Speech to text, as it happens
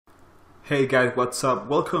Hey guys, what's up?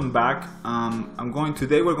 Welcome back.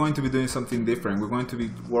 Today we're going to be doing something different. We're going to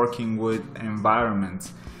be working with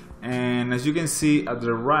environments, and as you can see at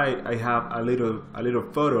the right, I have a little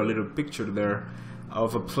photo, a little picture there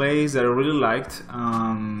of a place that I really liked.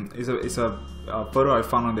 It's a photo I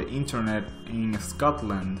found on the internet in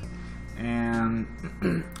Scotland, and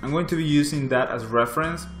I'm going to be using that as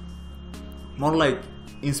reference, more like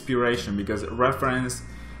inspiration, because reference,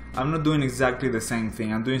 I'm not doing exactly the same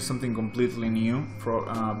thing. I'm doing something completely new,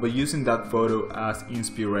 but using that photo as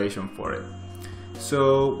inspiration for it.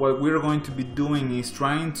 So what we're going to be doing is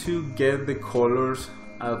trying to get the colors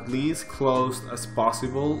at least close as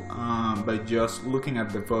possible by just looking at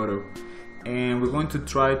the photo, and we're going to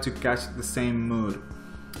try to catch the same mood.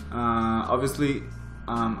 Obviously,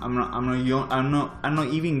 I'm not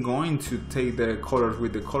even going to take the colors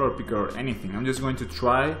with the color picker or anything. I'm just going to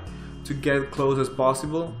try to get close as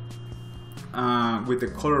possible with the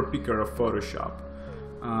color picker of Photoshop.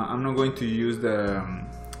 I'm not going to use the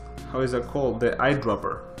how is that called, the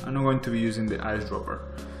eyedropper. I'm not going to be using the eyedropper.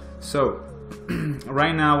 So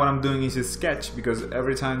right now what I'm doing is a sketch, because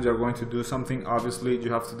every time you're going to do something, obviously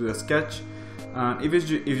you have to do a sketch.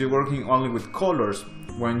 If you're working only with colors,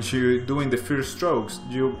 when you're doing the first strokes,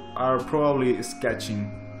 you are probably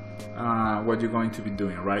sketching what you're going to be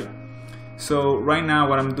doing, right? So right now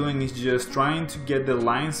what I'm doing is just trying to get the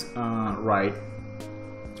lines right,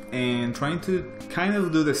 and trying to kind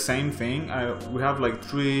of do the same thing. We have like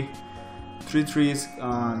three trees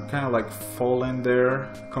kind of like fallen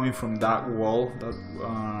there, coming from that wall of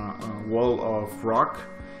rock.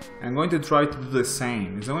 I'm going to try to do the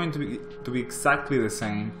same. It's not going to be exactly the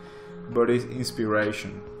same, but it's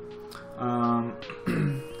inspiration.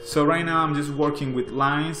 So right now I'm just working with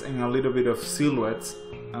lines and a little bit of silhouettes,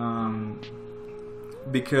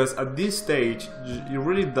 because at this stage it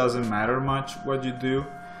really doesn't matter much what you do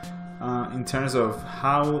in terms of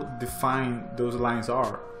how defined those lines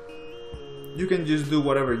are. You can just do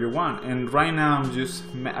whatever you want, and right now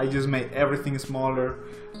I just made everything smaller.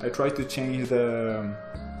 I tried to change the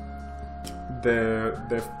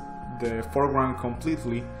foreground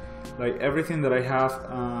completely, like everything that I have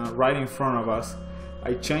right in front of us.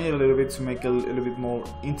 I changed it a little bit to make it a little bit more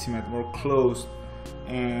intimate, more close,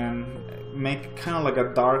 and make kind of like a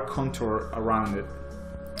dark contour around it.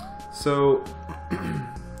 So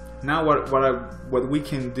now what we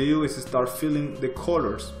can do is start filling the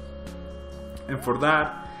colors, and for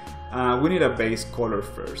that we need a base color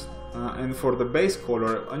first. And for the base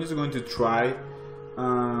color, I'm just going to try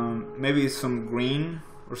maybe some green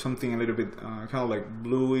or something a little bit kind of like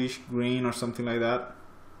bluish green or something like that.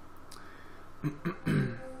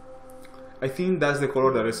 I think that's the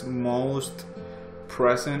color that is most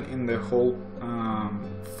present in the whole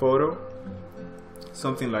photo,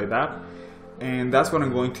 something like that, and that's what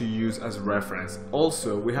I'm going to use as reference.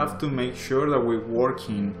 Also, we have to make sure that we're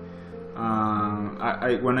working.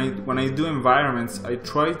 When I do environments, I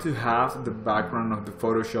try to have the background of the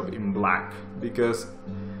Photoshop in black, because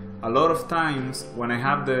a lot of times when I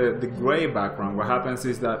have the gray background, what happens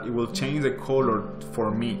is that it will change the color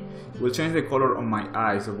for me. It will change the color on my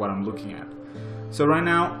eyes of what I'm looking at. So right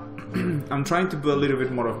now I'm trying to put a little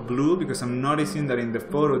bit more of blue, because I'm noticing that in the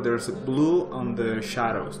photo there's a blue on the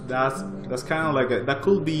shadows. That's kind of like that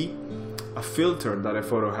could be a filter that a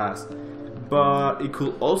photo has, but it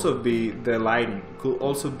could also be the lighting. It could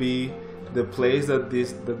also be the place that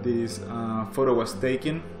this photo was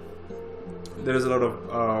taken. There's a lot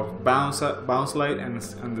of bounce light and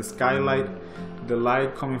the skylight. The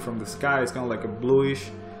light coming from the sky is kind of like a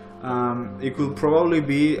bluish. It could probably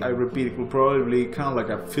be, I repeat, it could probably be kind of like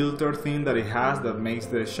a filter thing that it has that makes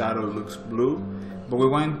the shadow looks blue, but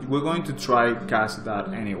we're going to try cast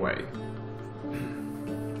that anyway.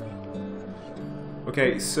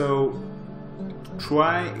 Okay, so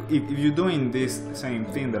try, if you're doing this same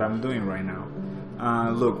thing that I'm doing right now.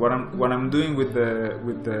 Look, what I'm doing with the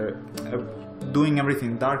doing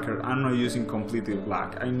everything darker. I'm not using completely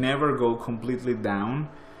black. I never go completely down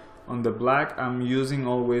on the black. I'm using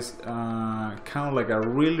always kind of like a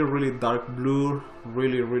really dark blue,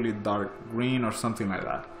 really dark green or something like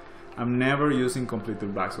that. I'm never using completely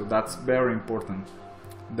black, so that's very important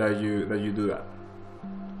that you do that.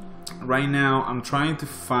 Right now I'm trying to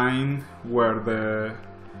find where the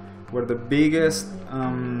biggest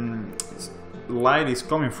light is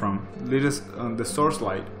coming from, the source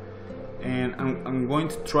light. And I'm going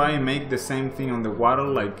to try and make the same thing on the water,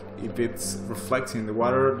 like if it's reflecting the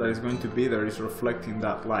water that is going to be there is reflecting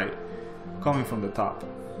that light coming from the top.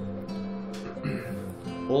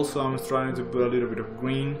 Also, I'm trying to put a little bit of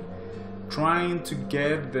green. Trying to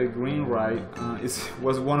get the green right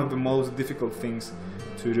was one of the most difficult things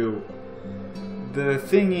to do. The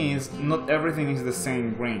thing is, not everything is the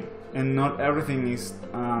same green, and not everything is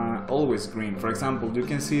always green. For example, you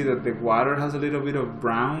can see that the water has a little bit of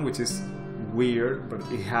brown, which is weird, but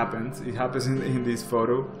it happens. It happens in this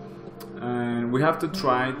photo, and we have to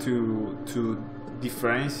try to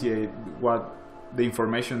differentiate what the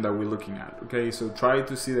information that we're looking at. Okay, so try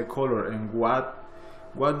to see the color and what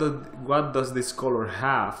does this color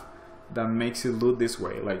have that makes it look this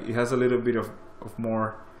way. Like it has a little bit of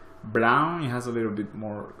more brown, it has a little bit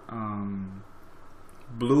more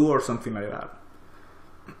blue or something like that.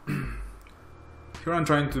 Here I'm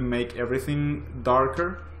trying to make everything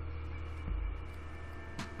darker.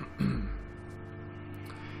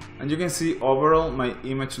 And you can see overall my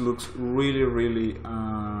image looks really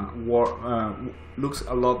looks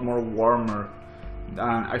a lot more warmer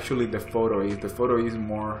than actually the photo is. The photo is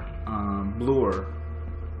more bluer.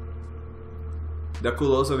 That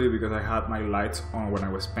could also be because I had my lights on when I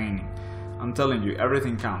was painting. I'm telling you,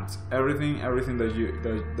 everything counts. Everything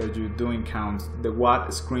that you're doing counts. The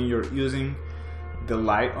what screen you're using, the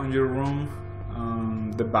light on your room,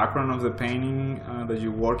 the background of the painting that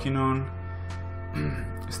you're working on,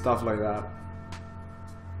 stuff like that.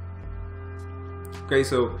 Okay,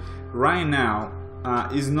 so right now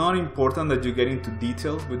it's not important that you get into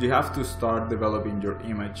details, but you have to start developing your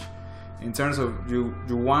image. In terms of you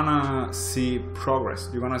wanna see progress.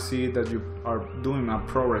 You wanna see that you are doing a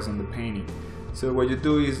progress on the painting. So what you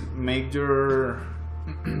do is make your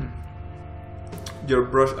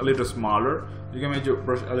brush a little smaller. You can make your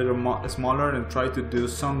brush a little smaller and try to do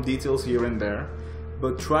some details here and there,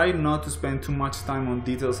 but try not to spend too much time on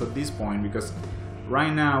details at this point, because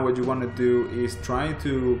right now what you want to do is try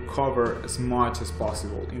to cover as much as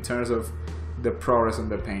possible in terms of the progress of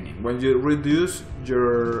the painting. When you reduce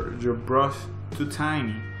your brush too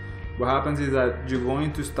tiny, what happens is that you're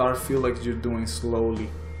going to start feel like you're doing slowly,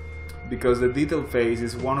 because the detail phase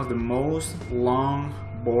is one of the most long,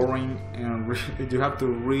 boring, and you have to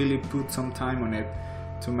really put some time on it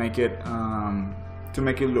to make it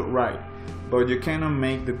look right. But you cannot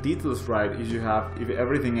make the details right if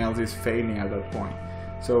everything else is failing at that point.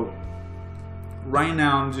 So right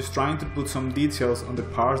now I'm just trying to put some details on the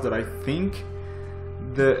parts that I think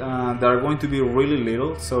that are going to be really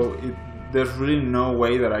little. So there's really no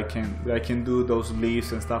way that I can do those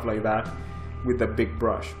leaves and stuff like that with a big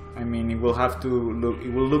brush. I mean, it will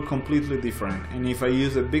look completely different. And if I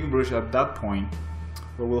use a big brush at that point,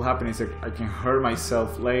 what will happen is I can hurt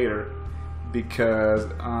myself later, because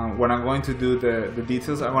when I'm going to do the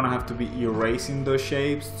details, I'm gonna have to be erasing those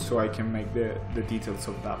shapes so I can make the details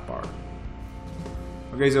of that part.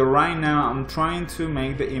 Okay, so right now I'm trying to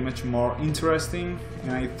make the image more interesting,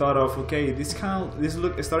 and I thought of, okay, this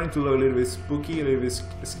look is starting to look a little bit spooky, a little bit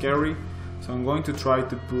scary, so I'm going to try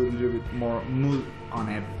to put a little bit more mood on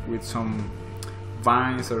it with some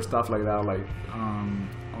vines or stuff like that, like on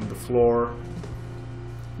the floor,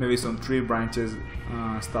 maybe some tree branches,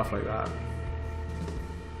 stuff like that.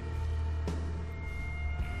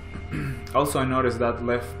 Also, I noticed that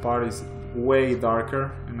left part is way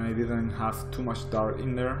darker, and I didn't have too much dark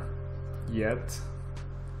in there yet.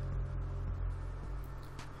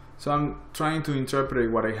 So I'm trying to interpret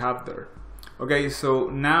what I have there. Okay, so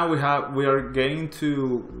now we are getting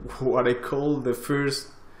to what I call the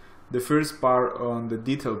first part on the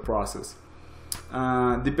detail process.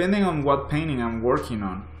 Depending on what painting I'm working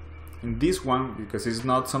on, in this one, because it's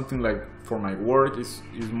not something like for my work, it's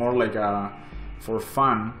more like for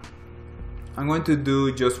fun, I'm going to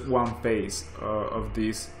do just one phase of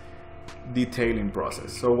this detailing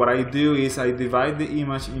process. So what I do is I divide the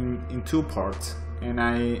image in two parts, and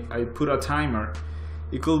I put a timer.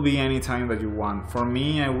 It could be any time that you want. For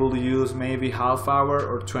me, I will use maybe half hour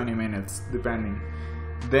or 20 minutes, depending.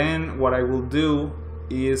 Then what I will do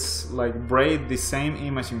is like break the same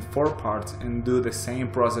image in 4 parts and do the same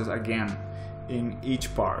process again in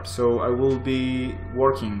each part. So I will be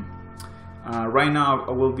working. Right now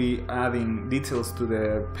I will be adding details to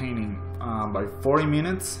the painting by 40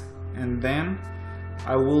 minutes, and then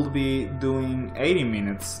I will be doing 80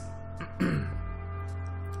 minutes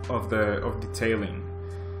of detailing.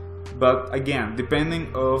 But again,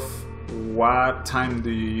 depending of what time do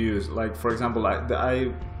you use. Like for example,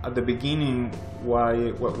 I at the beginning,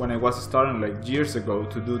 when I was starting like years ago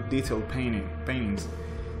to do detail paintings,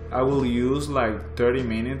 I will use like 30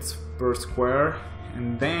 minutes per square,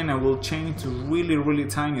 and then I will change to really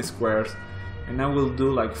tiny squares, and I will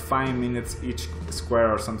do like 5 minutes each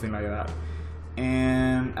square or something like that.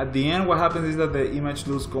 And at the end, what happens is that the image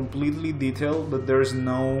looks completely detailed, but there's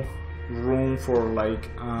no room for like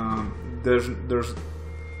there's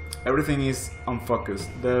everything is unfocused.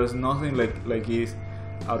 There's nothing like is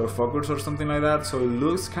out of focus or something like that, so it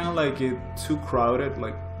looks kind of like it's too crowded,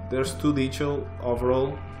 like there's too detail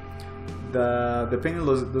overall. The painting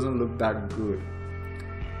doesn't look that good.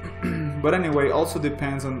 But anyway, also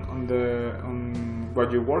depends on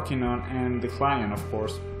what you're working on and the client, of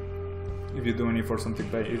course. If you're doing it for something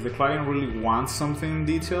big, if the client really wants something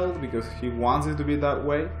detailed because he wants it to be that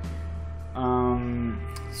way,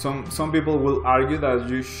 some people will argue that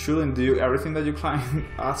you shouldn't do everything that your client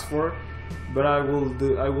asks for, but I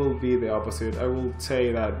will be the opposite. I will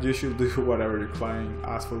say that you should do whatever your client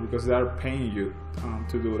asks for because they are paying you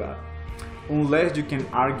to do that, unless you can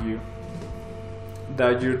argue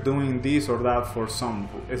that you're doing this or that for some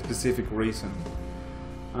specific reason.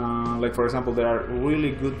 Like for example, there are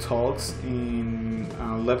really good talks in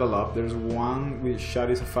Level Up. There's one with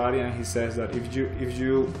Shadi Safari, and he says that if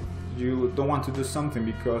you don't want to do something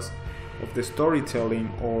because of the storytelling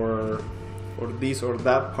or this or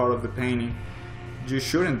that part of the painting, you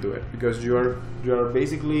shouldn't do it, because you are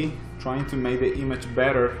basically trying to make the image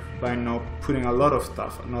better by not putting a lot of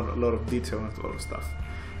stuff, not a lot of detail, not a lot of stuff.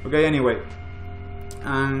 Okay, anyway,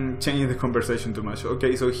 I'm changing the conversation too much.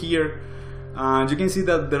 Okay, so here you can see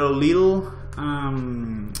that there are little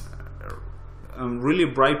really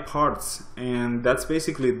bright parts, and that's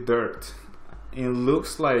basically dirt. It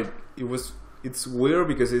looks like it's weird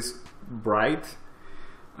because it's bright.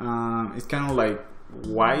 It's kind of like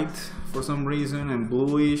white for some reason and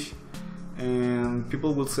bluish, and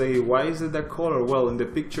people will say, why is it that color? Well, in the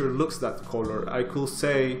picture it looks that color. I could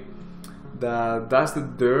say that that's the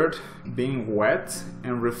dirt being wet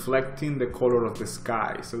and reflecting the color of the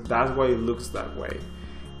sky, so that's why it looks that way.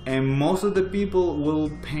 And most of the people will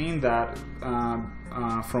paint that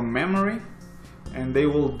from memory, and they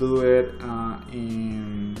will do it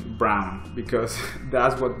in brown, because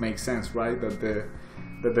that's what makes sense, right? That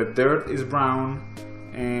the dirt is brown,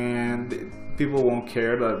 and people won't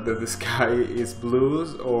care that the sky is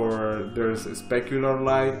blues or there's a specular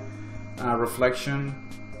light reflection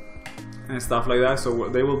and stuff like that, so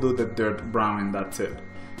they will do the dirt brown and that's it.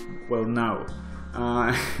 Well, no.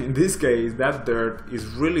 In this case, that dirt is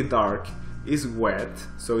really dark, is wet,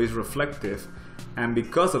 so it's reflective, and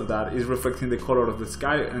because of that, it's reflecting the color of the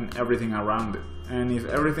sky and everything around it. And if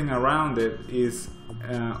everything around it is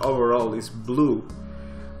overall is blue,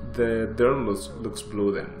 the dirt looks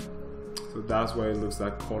blue then. So that's why it looks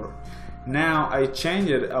that color. Now I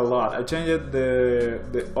changed it a lot. I changed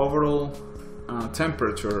the overall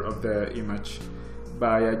temperature of the image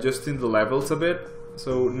by adjusting the levels a bit.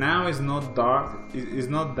 So now it's not dark, it's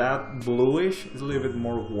not that bluish, it's a little bit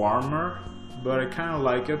more warmer, but I kind of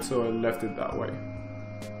like it, so I left it that way.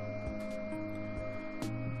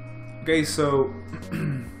 Okay, so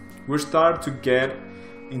we start to get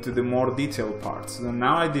into the more detailed parts. So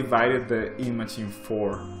now I divided the image in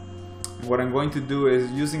 4. What I'm going to do is,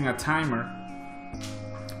 using a timer,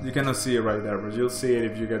 you cannot see it right there, but you'll see it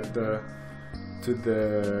if you get to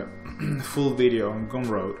the full video on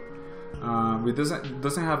Gumroad. It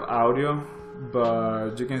doesn't have audio,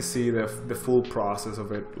 but you can see the full process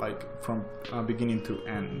of it, like from beginning to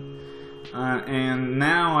end. And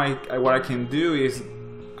now what I can do is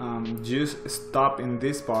just stop in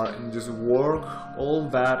this part and just work all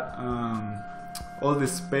that all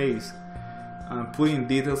this space, putting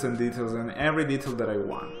details and every detail that I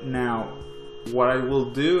want. Now what I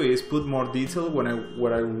will do is put more detail when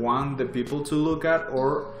what I want the people to look at,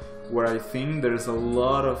 or where I think there's a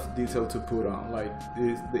lot of detail to put on, like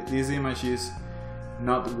this image is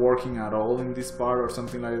not working at all in this part or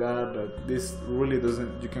something like that, that this really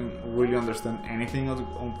doesn't, you can really understand anything of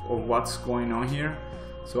what's going on here.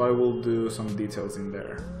 So I will do some details in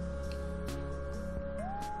there.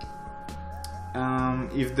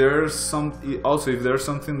 If there's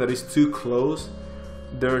something that is too close,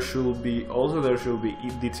 there should be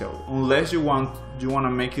detail, unless you want to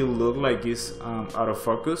make it look like it's out of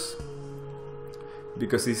focus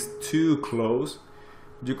because it's too close.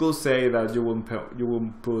 You could say that you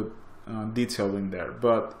won't put detail in there,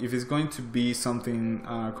 but if it's going to be something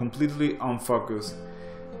completely unfocused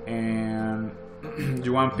and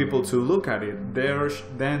you want people to look at it, there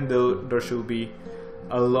should be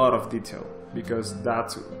a lot of detail, because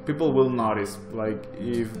that's, people will notice, like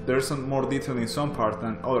if there's some more detail in some part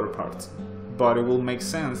than other parts, but it will make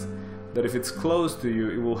sense that if it's close to you,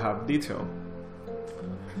 it will have detail.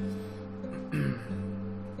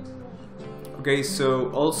 Okay,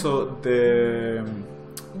 so also the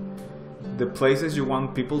places you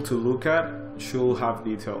want people to look at should have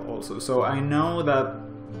detail also. So I know that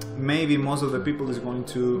maybe most of the people is going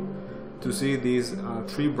to see these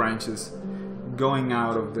tree branches going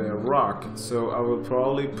out of the rock, so I will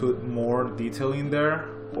probably put more detail in there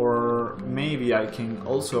or maybe I can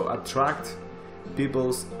also attract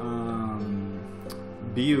people's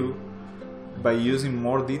view by using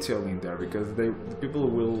more detail in there, because the people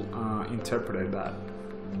will interpret that.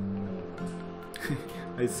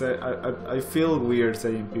 I feel weird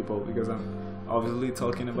saying people because I'm obviously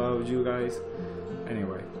talking about you guys.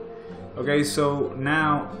 Anyway, okay, so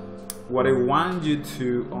now what I want you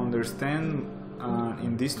to understand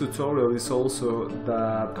in this tutorial is also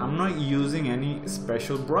that I'm not using any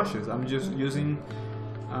special brushes. I'm just using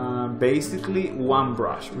basically one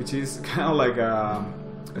brush, which is kind of like a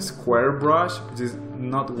square brush, which is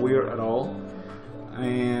not weird at all.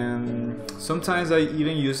 And sometimes I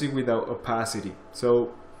even use it without opacity.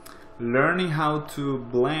 So learning how to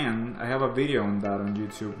blend, I have a video on that on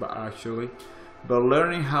YouTube but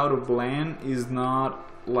learning how to blend is not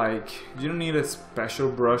like, you don't need a special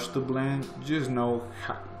brush to blend. You just know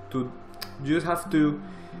how to, you just have to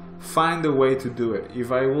find a way to do it.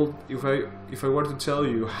 If I were to tell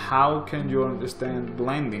you how can you understand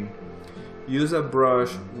blending, use a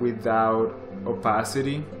brush without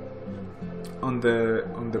opacity on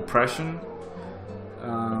the pressure.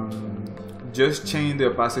 Just change the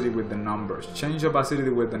opacity with the numbers. Change the opacity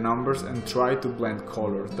with the numbers and try to blend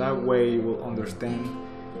colors. That way you will understand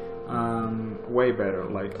way better,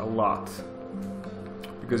 like a lot.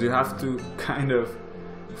 Because you have to kind of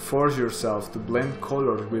force yourself to blend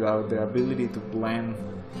colors without the ability to blend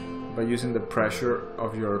by using the pressure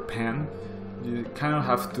of your pen. You kind of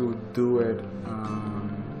have to do it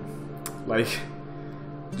like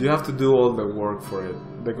you have to do all the work for it.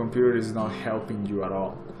 The computer is not helping you at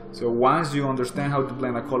all. So once you understand how to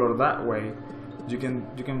blend a color that way, you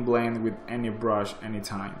can blend with any brush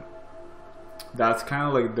anytime. That's kind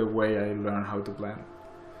of like the way I learned how to blend.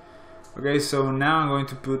 Okay, so now I'm going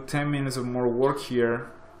to put 10 minutes of more work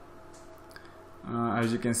here.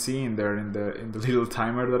 As you can see in there in the little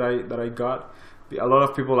timer that I got. A lot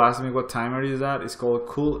of people ask me what timer is that. It's called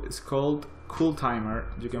Cool Timer.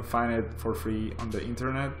 You can find it for free on the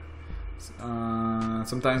internet.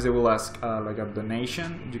 Sometimes they will ask like a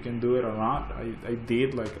donation. You can do it or not. I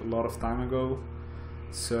did like a lot of time ago,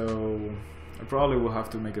 so I probably will have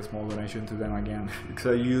to make a small donation to them again because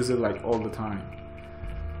I use it like all the time.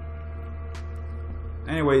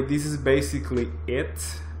 Anyway, this is basically it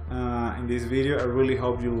in this video. I really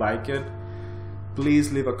hope you like it.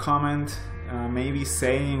 Please leave a comment, maybe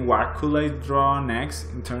saying what could I draw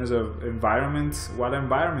next in terms of environments. What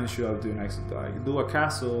environment should I do next? Like do a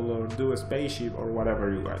castle or do a spaceship or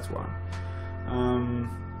whatever you guys want.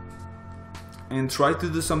 And try to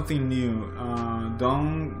do something new.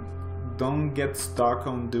 Don't get stuck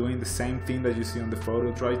on doing the same thing that you see on the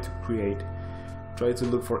photo. Try to create. Try to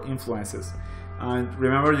look for influences. And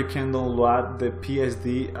remember, you can download the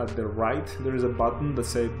PSD at the right. There is a button that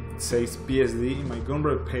says PSD in my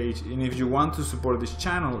Gumroad page, and if you want to support this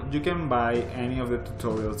channel, you can buy any of the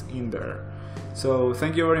tutorials in there. So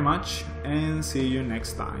thank you very much, and see you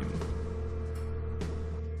next time.